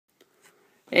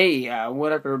Hey,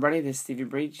 what up, everybody? This is Stevie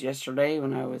Breach. Yesterday,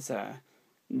 when I was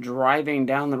driving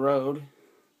down the road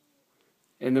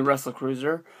in the Wrestle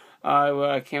Cruiser,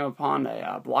 I came upon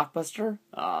a Blockbuster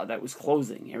that was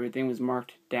closing. Everything was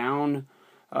marked down.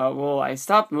 I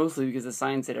stopped mostly because the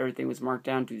sign said everything was marked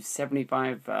down to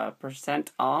 75%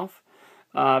 off.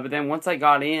 But then once I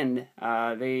got in,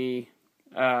 they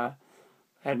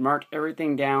had marked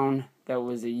everything down that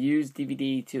was a used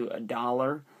DVD to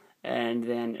 $1. And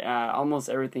then almost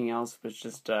everything else was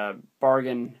just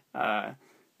bargain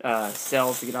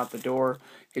sales to get out the door.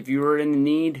 If you were in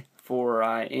need for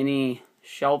any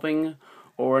shelving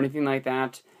or anything like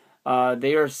that,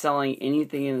 they are selling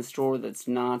anything in the store that's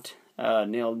not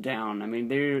nailed down. I mean,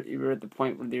 they were at the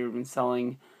point where they were even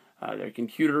selling their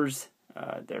computers,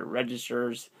 their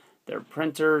registers, their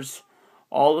printers,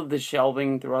 all of the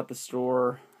shelving throughout the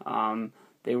store.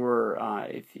 They were,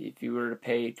 if you were to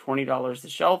pay $20 the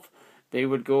shelf, they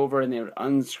would go over and they would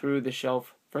unscrew the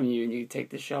shelf from you, and you could take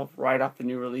the shelf right off the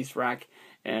new release rack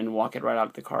and walk it right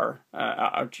out the car,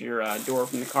 out to your door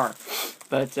from the car.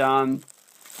 But I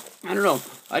don't know.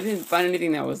 I didn't find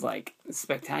anything that was like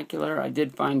spectacular. I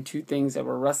did find two things that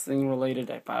were wrestling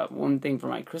related. I found one thing for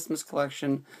my Christmas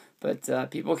collection, but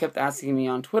people kept asking me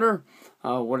on Twitter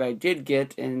what I did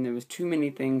get, and there was too many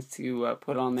things to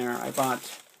put on there. I bought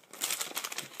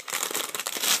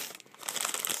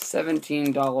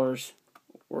 $17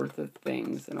 worth of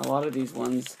things, and a lot of these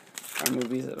ones are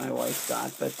movies that my wife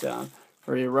got, but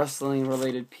for the wrestling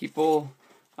related people,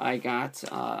 I got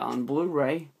on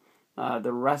Blu-ray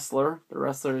The Wrestler. The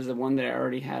Wrestler is the one that I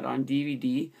already had on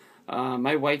DVD.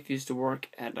 My wife used to work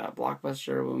at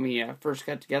Blockbuster when we first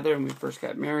got together and we first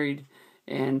got married,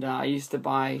 and I used to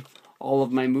buy all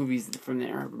of my movies from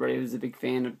there. Everybody was a big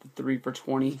fan of the 3 for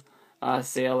 $20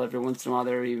 sale. Every once in a while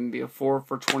there would even be a 4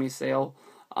 for $20 sale.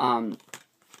 And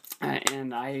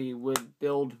I would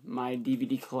build my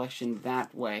DVD collection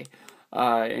that way.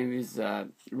 It was a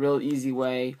real easy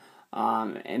way.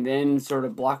 And then sort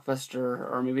of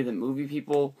Blockbuster, or maybe the movie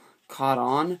people, caught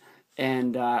on.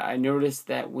 And I noticed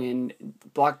that when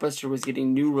Blockbuster was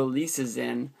getting new releases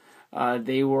in,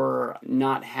 they were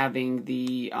not having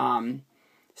the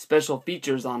special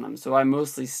features on them. So I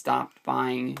mostly stopped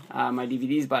buying my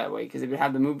DVDs, by the way, because it would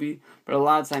have the movie, but a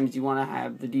lot of times you want to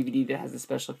have the DVD that has the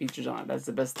special features on it. That's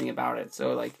the best thing about it.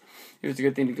 So like, it was a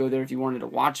good thing to go there if you wanted to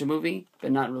watch a movie,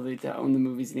 but not really to own the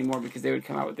movies anymore, because they would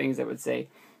come out with things that would say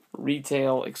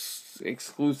retail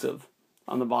exclusive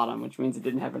on the bottom, which means it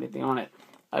didn't have anything on it.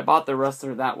 I bought The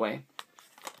Wrestler that way.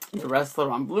 The Wrestler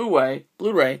on Blu-ray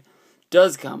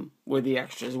does come with the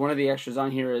extras. One of the extras on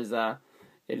here is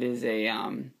it is a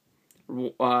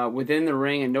within the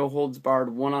ring and no holds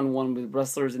barred one-on-one with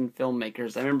wrestlers and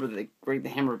filmmakers. I remember the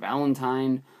Hammer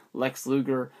Valentine, Lex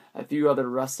Luger, a few other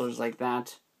wrestlers like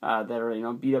that that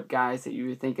are beat up guys that you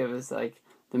would think of as like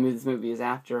this movie is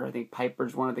after. I think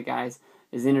Piper's one of the guys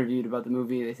is interviewed about the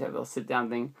movie. They have a sit down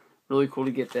thing. Really cool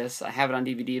to get this. I have it on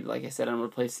DVD, but like I said, I'm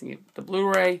replacing it with the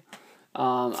Blu-ray.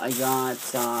 I got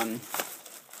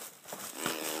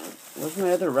what's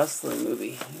my other wrestling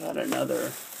movie? I got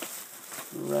another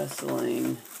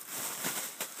wrestling.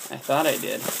 I thought I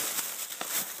did.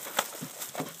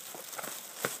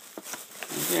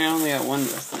 I only got one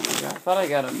wrestling movie. I thought I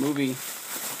got a movie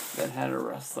that had a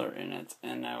wrestler in it,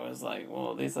 and I was like,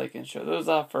 well, at least I can show those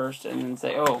off first, and then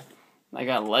say, oh, I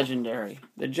got Legendary,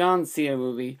 the John Cena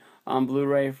movie on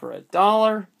Blu-ray for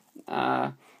 $1.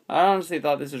 I honestly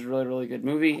thought this was a really, really good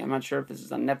movie. I'm not sure if this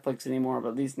is on Netflix anymore, but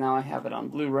at least now I have it on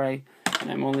Blu-ray,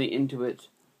 and I'm only into it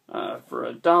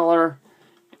for $1.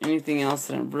 Anything else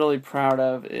that I'm really proud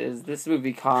of is this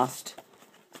movie cost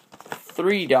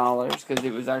 $3 because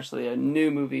it was actually a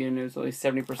new movie and it was only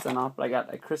 70% off. But I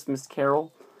got A Christmas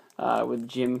Carol with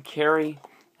Jim Carrey.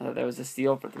 That was a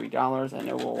steal for $3. I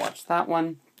know we'll watch that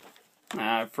one.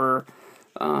 For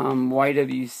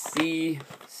YWC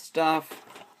stuff,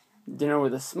 Dinner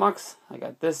with the Smucks, I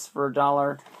got this for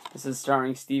 $1. This is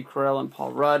starring Steve Carell and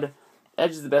Paul Rudd.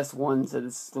 Edge is the best one, so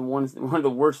this is one of the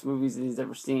worst movies that he's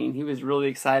ever seen. He was really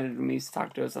excited when he used to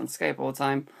talk to us on Skype all the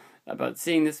time about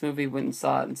seeing this movie, went and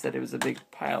saw it and said it was a big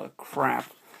pile of crap.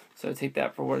 So take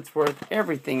that for what it's worth.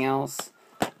 Everything else,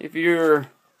 if you're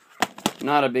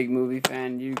not a big movie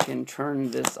fan, you can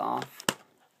turn this off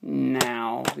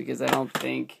now, because I don't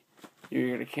think you're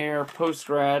going to care.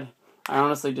 Post-grad, I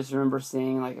honestly just remember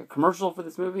seeing like a commercial for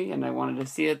this movie, and I wanted to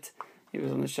see it. It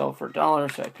was on the shelf for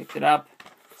 $1, so I picked it up.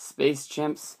 Space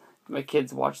Chimps. My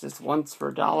kids watched this once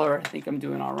for $1. I think I'm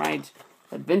doing all right.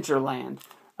 Adventureland.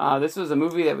 This was a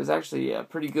movie that was actually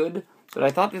pretty good, but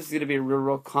I thought this was going to be a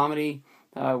real comedy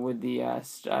with the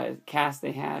cast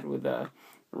they had with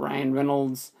Ryan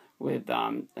Reynolds, with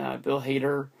Bill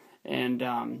Hader and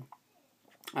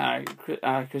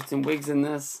Kristen Wiig's in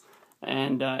this.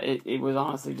 And it was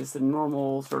honestly just a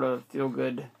normal sort of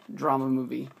feel-good drama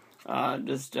movie.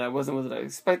 Just wasn't what I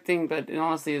was expecting, but it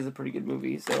honestly is a pretty good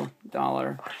movie. So,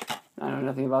 $1. I know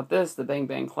nothing about this. The Bang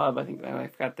Bang Club. I think I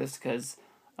got this because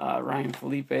Ryan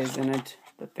Felipe is in it.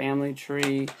 The Family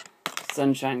Tree.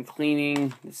 Sunshine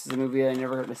Cleaning. This is a movie I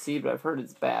never got to see, but I've heard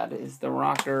it's bad. Is The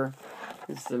Rocker.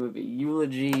 This is the movie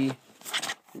Eulogy.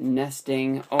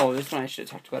 Nesting. Oh, this one I should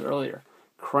have talked about earlier.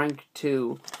 Crank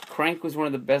 2. Crank was one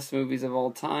of the best movies of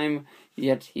all time,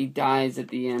 yet he dies at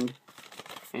the end,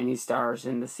 and he stars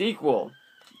in the sequel.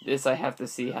 This I have to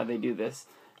see how they do this.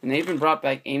 And they even brought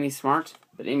back Amy Smart,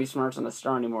 but Amy Smart's not a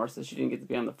star anymore, so she didn't get to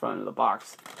be on the front of the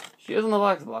box. She is on the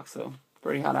box, though.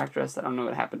 Pretty hot actress. I don't know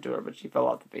what happened to her, but she fell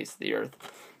off the face of the earth.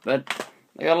 But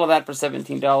I got all that for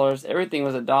 $17. Everything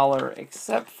was $1,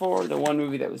 except for the one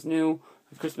movie that was new,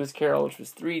 A Christmas Carol, which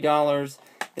was $3.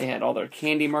 They had all their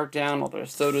candy marked down, all their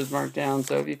sodas marked down.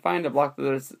 So if you find a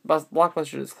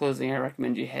Blockbuster that's closing, I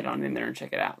recommend you head on in there and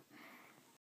check it out.